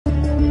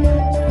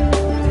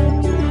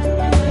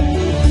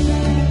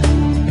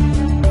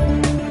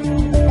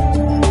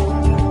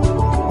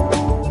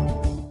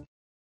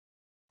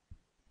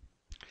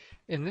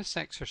this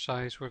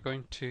exercise we're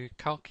going to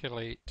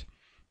calculate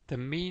the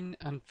mean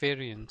and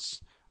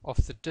variance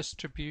of the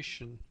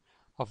distribution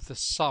of the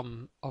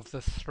sum of the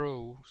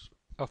throws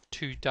of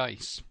two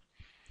dice.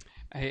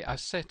 I've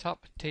set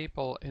up a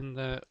table in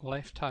the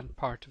left hand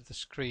part of the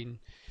screen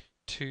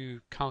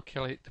to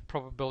calculate the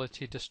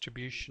probability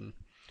distribution.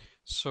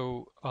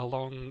 So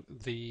along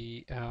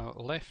the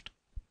left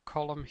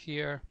column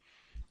here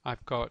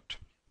I've got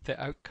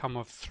the outcome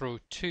of throw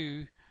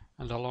 2,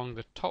 and along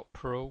the top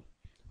row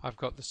I've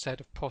got the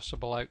set of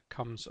possible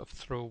outcomes of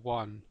throw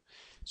 1.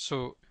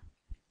 So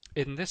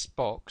in this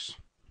box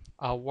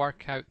I'll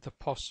work out the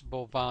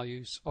possible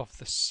values of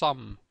the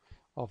sum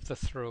of the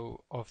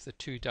throw of the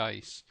two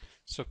dice.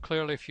 So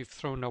clearly if you've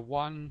thrown a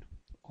 1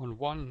 on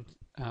one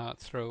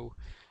throw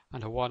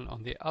and a 1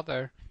 on the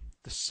other,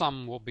 the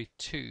sum will be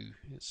 2.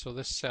 So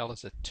this cell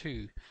is a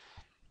 2.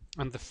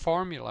 And the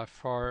formula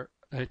for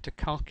to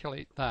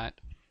calculate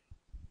that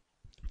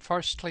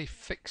firstly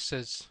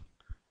fixes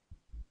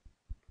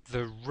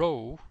the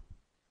row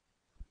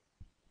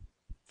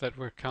that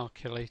we're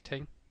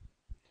calculating,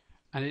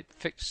 and it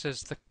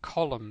fixes the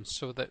columns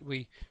so that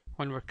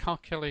when we're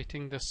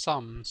calculating the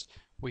sums,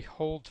 we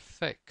hold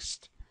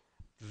fixed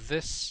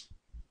this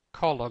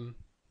column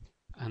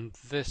and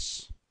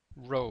this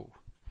row.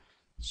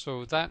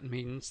 So that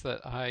means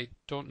that I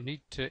don't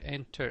need to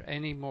enter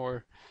any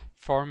more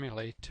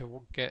formulae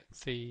to get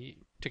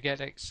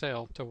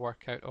Excel to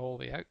work out all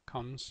the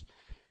outcomes.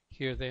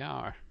 Here they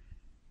are.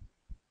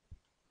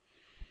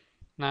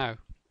 Now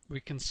we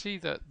can see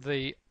that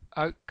the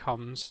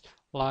outcomes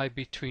lie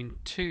between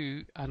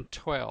 2 and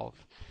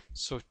 12.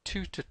 So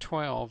 2 to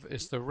 12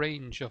 is the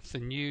range of the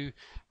new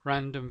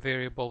random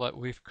variable that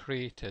we've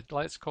created.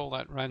 Let's call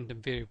that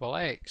random variable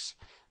x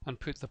and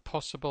put the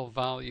possible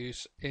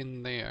values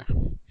in there.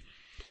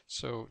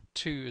 So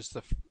 2 is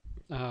the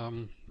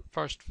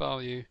first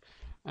value,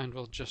 and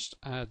we'll just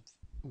add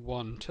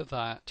 1 to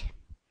that,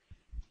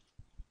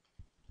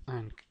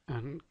 and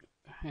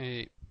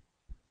hey,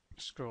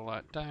 scroll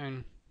that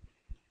down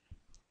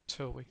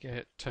till we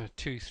get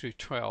 2 through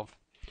 12.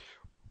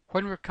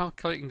 When we're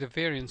calculating the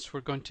variance,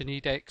 we're going to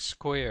need x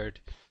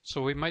squared,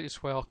 so we might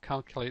as well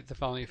calculate the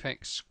value of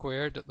x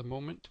squared at the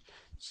moment.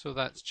 So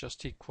that's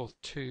just equal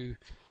to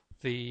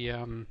the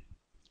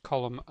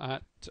column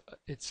at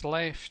its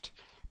left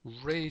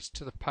raised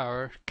to the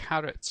power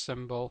caret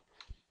symbol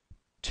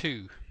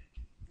 2.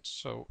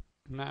 So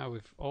now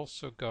we've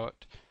also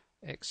got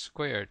x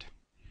squared.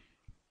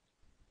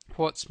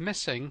 What's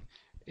missing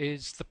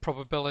is the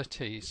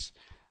probabilities.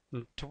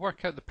 And to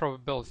work out the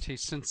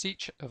probabilities, since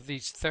each of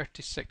these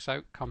 36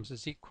 outcomes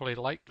is equally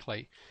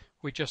likely,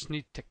 we just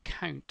need to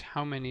count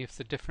how many of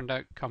the different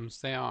outcomes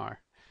they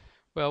are.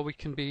 Well, we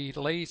can be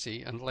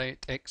lazy and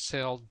let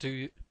Excel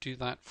do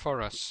that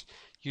for us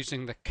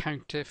using the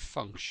countif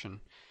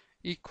function.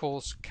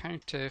 Equals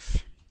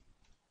countif,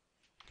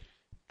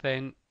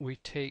 then we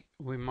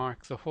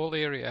mark the whole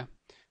area,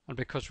 and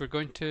because we're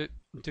going to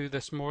do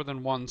this more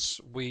than once,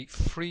 we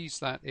freeze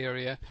that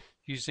area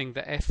using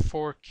the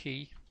F4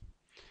 key,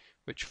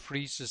 which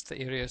freezes the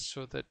area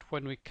so that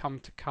when we come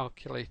to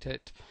calculate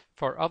it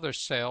for other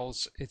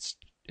cells, it's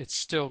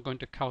still going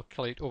to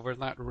calculate over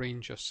that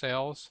range of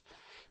cells.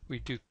 We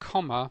do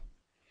comma,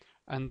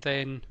 and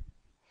then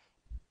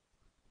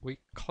we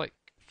click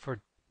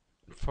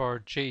for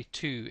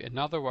J2. In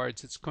other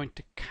words, it's going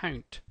to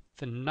count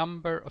the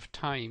number of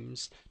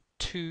times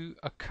 2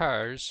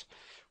 occurs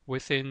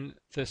within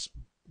this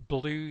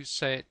blue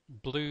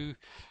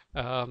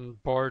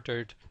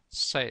bordered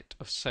set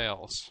of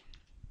cells.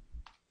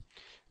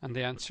 And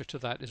the answer to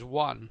that is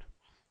 1.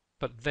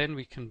 But then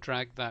we can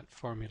drag that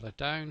formula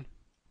down,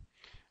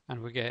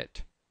 and we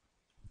get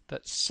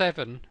that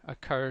 7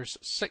 occurs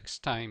 6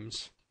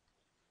 times.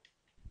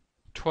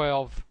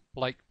 12,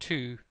 like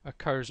 2,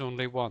 occurs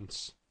only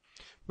once.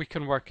 We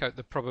can work out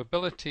the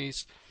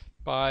probabilities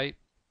by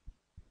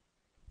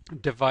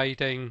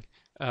dividing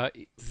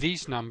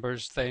these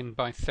numbers then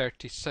by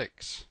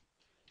 36.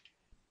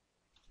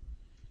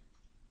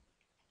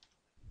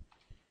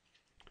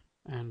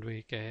 And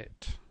we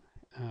get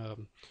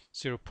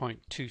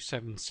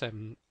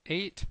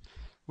 0.2778.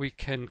 We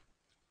can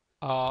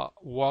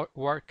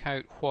work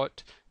out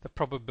what the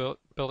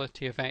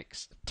probability of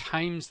x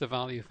times the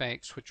value of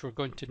x, which we're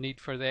going to need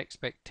for the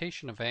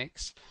expectation of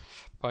x,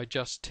 by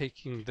just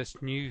taking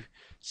this new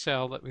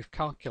cell that we've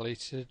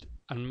calculated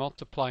and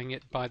multiplying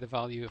it by the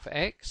value of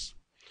x.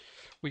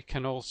 We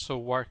can also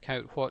work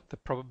out what the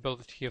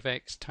probability of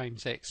x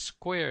times x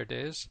squared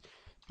is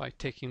by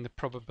taking the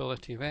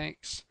probability of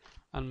x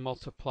and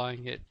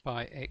multiplying it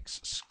by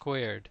x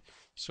squared.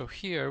 So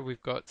here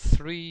we've got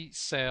 3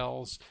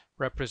 cells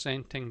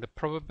representing the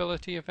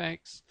probability of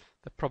x,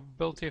 the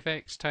probability of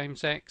x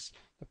times x,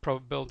 the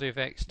probability of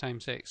x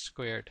times x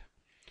squared.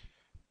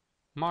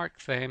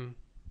 Mark them,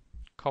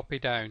 copy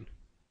down,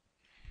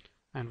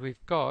 and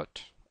we've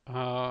got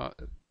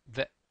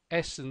the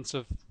essence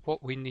of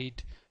what we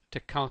need to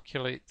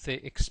calculate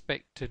the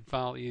expected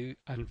value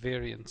and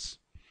variance.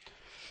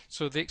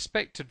 So the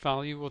expected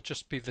value will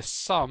just be the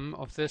sum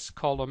of this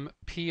column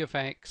P of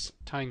x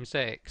times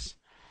x.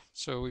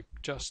 So we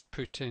just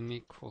put in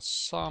equals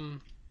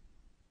sum.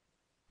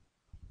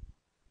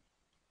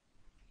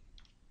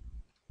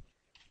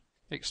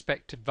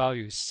 Expected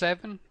value is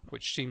 7,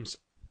 which seems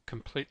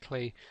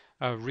completely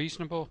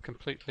reasonable,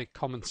 completely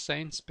common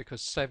sense,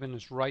 because 7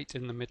 is right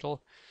in the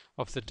middle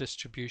of the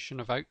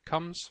distribution of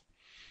outcomes.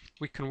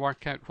 We can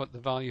work out what the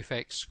value of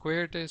x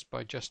squared is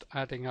by just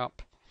adding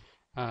up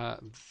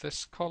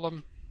this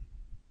column.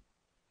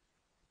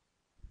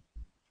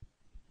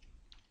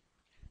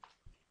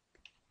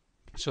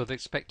 So the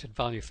expected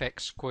value of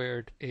x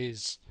squared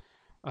is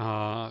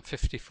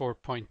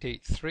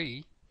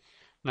 54.83.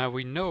 Now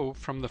we know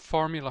from the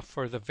formula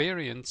for the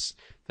variance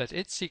that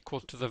it's equal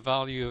to the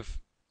value of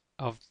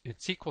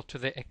it's equal to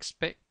the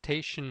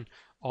expectation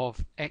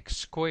of x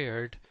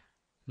squared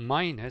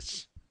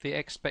minus the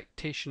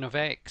expectation of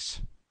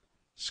x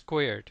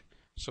squared.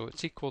 So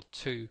it's equal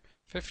to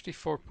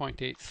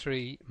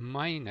 54.83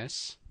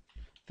 minus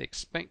the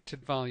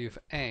expected value of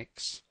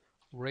x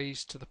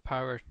raised to the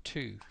power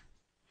 2,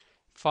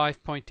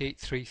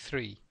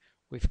 5.833.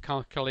 We've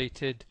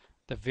calculated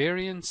the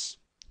variance,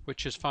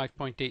 which is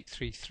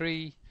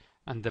 5.833,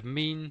 and the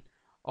mean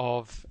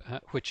of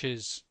which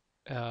is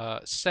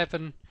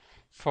 7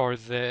 for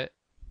the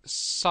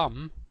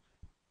sum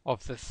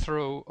of the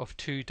throw of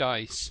 2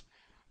 dice,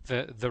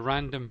 the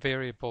random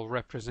variable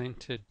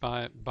represented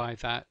by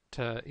that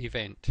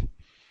event.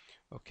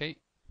 Okay,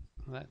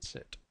 that's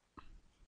it.